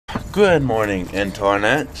Good morning,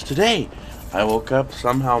 Antoinette. Today, I woke up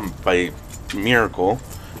somehow by miracle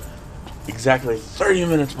exactly 30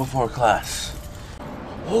 minutes before class.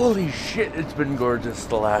 Holy shit, it's been gorgeous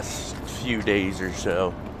the last few days or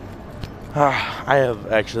so. I have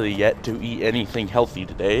actually yet to eat anything healthy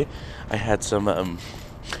today. I had some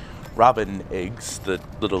robin eggs, the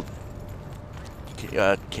little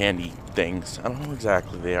candy things. I don't know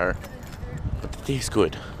exactly what they are, but they taste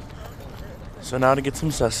good. So now to get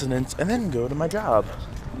some sustenance and then go to my job.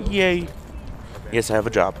 Yay. Yes, I have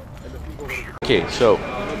a job. Okay, so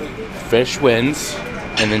fish wins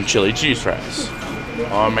and then chili cheese fries.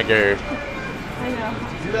 Oh my god. I know.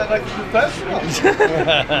 Do that like a professional.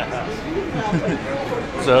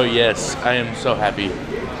 So yes, I am so happy.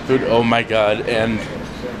 Food, oh my god, and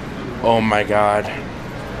oh my god.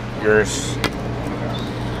 Yours.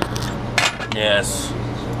 Yes.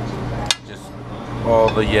 Just all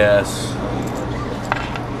the yes.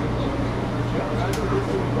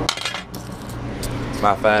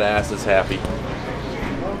 My fat ass is happy.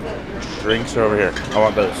 Drinks are over here. I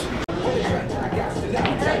want those.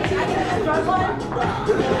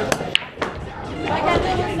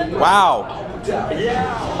 Wow.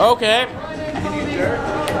 Okay.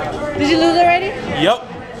 Did you lose already? Yep.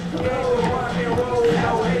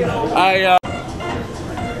 I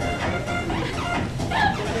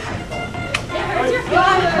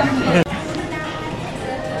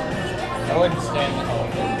wouldn't stand the whole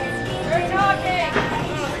thing.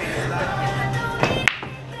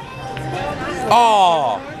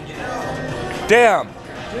 Oh, damn.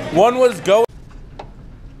 One was going.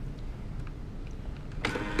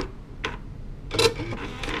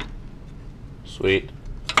 Sweet.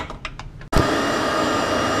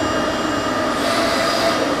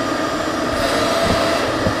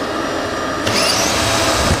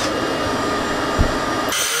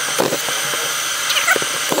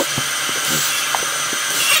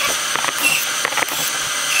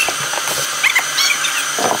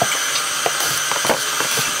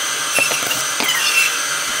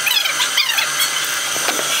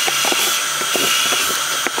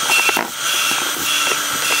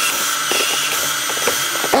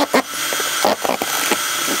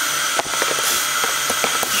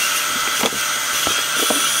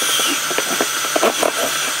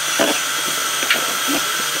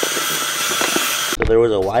 There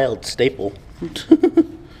was a wild staple.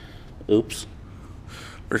 Oops.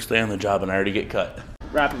 First day on the job and I already get cut.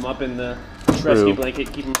 Wrap him up in the True. rescue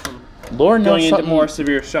blanket, keep him from Lord knows going into something- more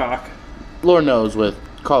severe shock. Lord knows with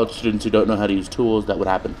college students who don't know how to use tools, that would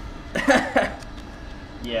happen. Yeah.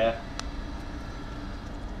 Yeah,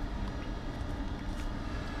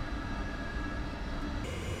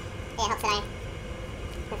 help today.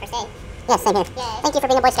 My first aid. Yes, same here. Yay. Thank you for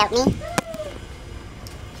being a Boy Scout. Me? Well,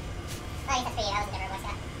 I guess that's for you. I wasn't ever a Boy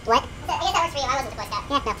Scout. What? I guess that works for you. I wasn't a Boy Scout.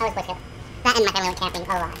 Yeah, no, I was a Boy Scout. That and my family went camping a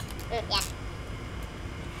lot. Yeah.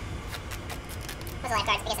 I was a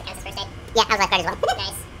lifeguard. I guess that counts as first aid. Yeah, I was a lifeguard as well.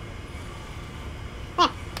 Nice. Yeah.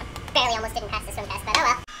 Barely almost didn't pass the swim test, but oh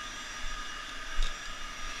well.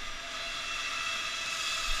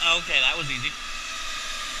 Okay, that was easy.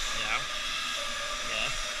 Yeah.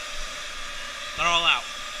 Yes. They're all out.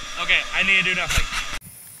 Okay, I need to do nothing.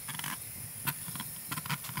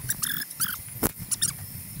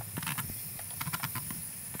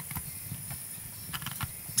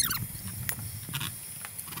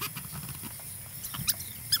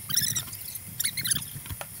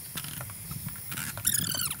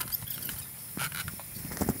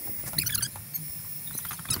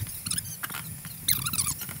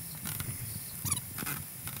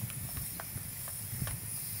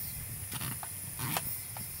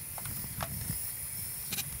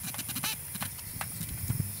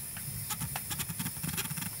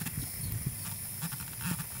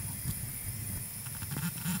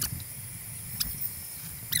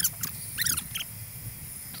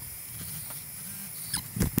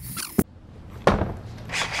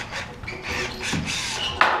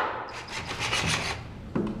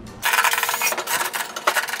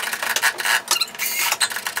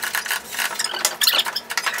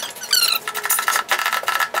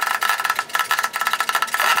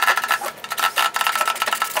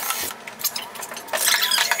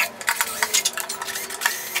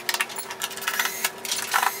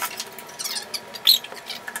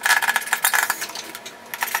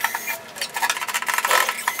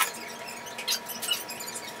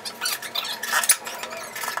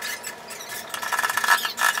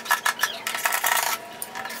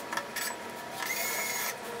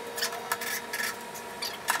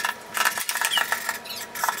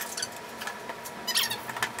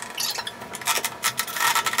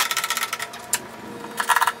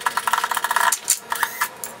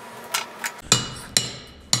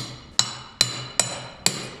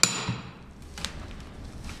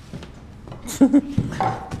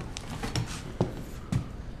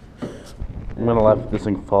 gonna laugh if this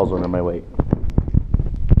thing falls under my weight.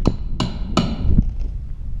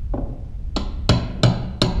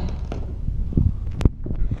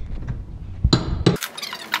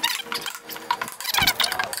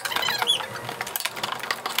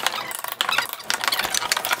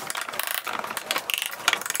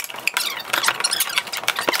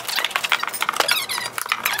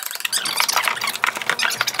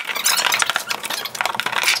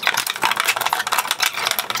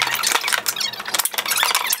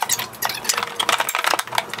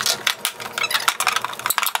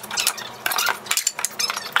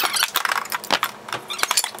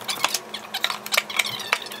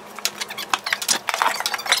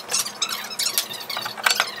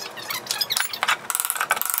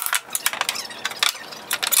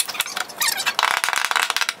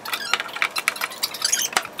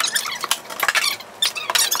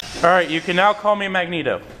 All right, you can now call me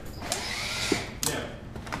Magneto.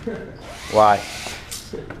 Why?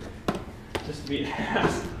 Just to be an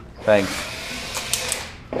ass. Thanks.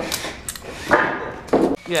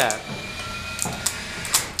 Yeah.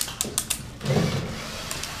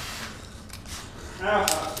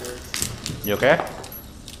 You okay?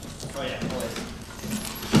 Oh yeah, always.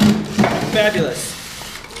 Fabulous.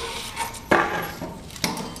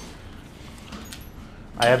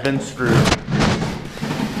 I have been screwed.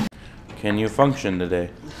 Can you function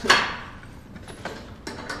today?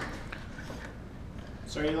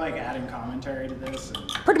 So are you like adding commentary to this?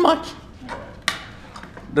 Pretty much. Okay.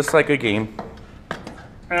 Just like a game.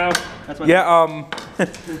 Oh, that's my Yeah, I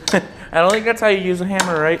don't think that's how you use a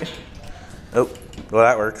hammer, right? Oh, well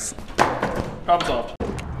that works. problem solved.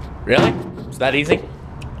 Really? Is that easy?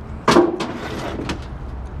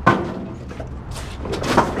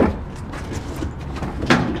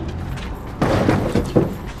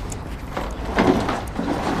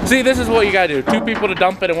 See, this is what you gotta do. 2 people to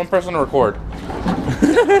dump it and 1 person to record.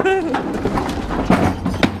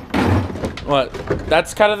 What?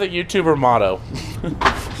 That's kind of the YouTuber motto.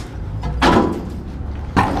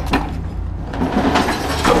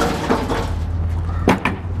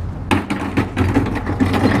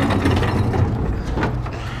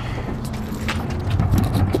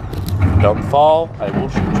 Don't fall, I will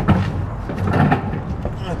shoot you.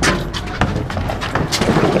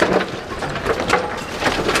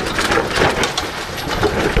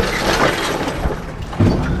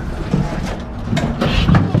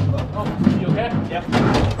 You okay? Yep.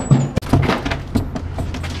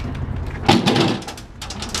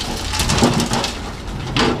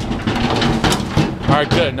 Alright,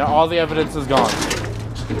 good. Now all the evidence is gone.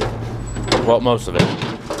 Well, most of it.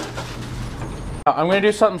 I'm gonna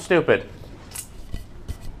do something stupid.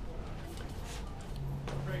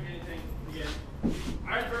 Don't break anything again. I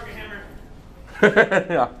already broke a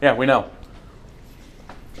hammer. Yeah, we know.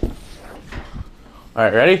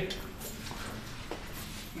 Alright, ready?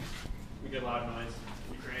 We get loud noise.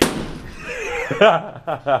 We create.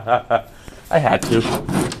 I had to.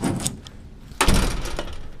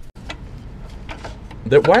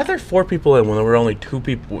 Why are there 4 people in when there were only 2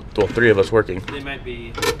 people, well, 3 of us working? They might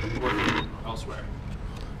be working elsewhere.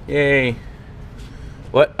 Yay.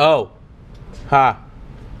 What? Oh. Ha.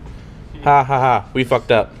 Ha ha ha. We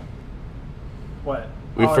fucked up. What?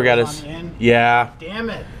 We Oh, forgot it was us. on the end? Yeah. Damn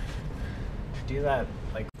it. Do that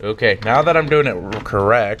like Okay, now that I'm doing it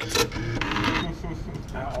correct.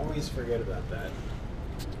 I always forget about that.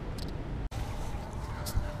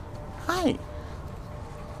 Hi.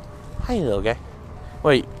 Hi, little guy.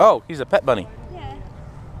 Wait. Oh, he's a pet bunny. Yeah.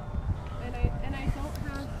 And I don't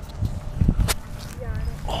have. Yeah, I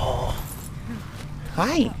don't. Oh.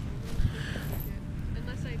 Hi.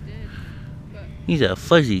 Unless I did. But He's a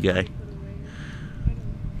fuzzy guy.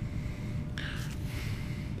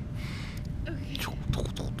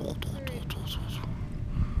 put away. I don't know.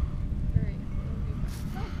 Okay. Alright.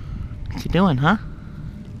 What you doing, huh?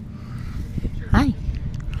 Hi.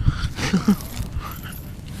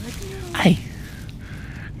 Hi.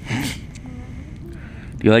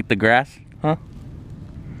 Do you like the grass? Huh?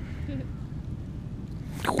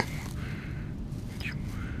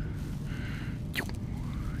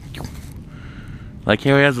 Like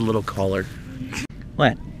Harry has a little collar.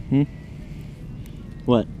 What? Hmm?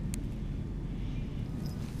 What?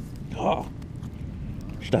 Oh.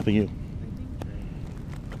 Stopping you.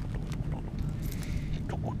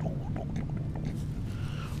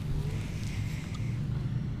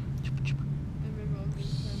 And my mom was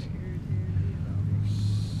kind of irritated about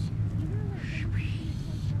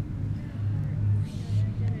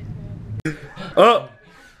it.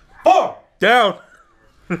 Up, down,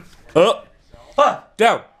 up,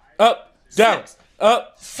 down, up, down,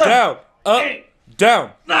 up, down, up,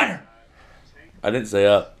 down. I didn't say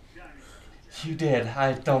up. You did.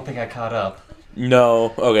 I don't think I caught up.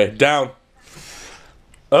 No. Okay, down.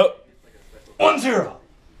 Up. 1-0.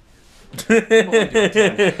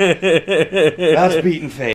 That's beaten face.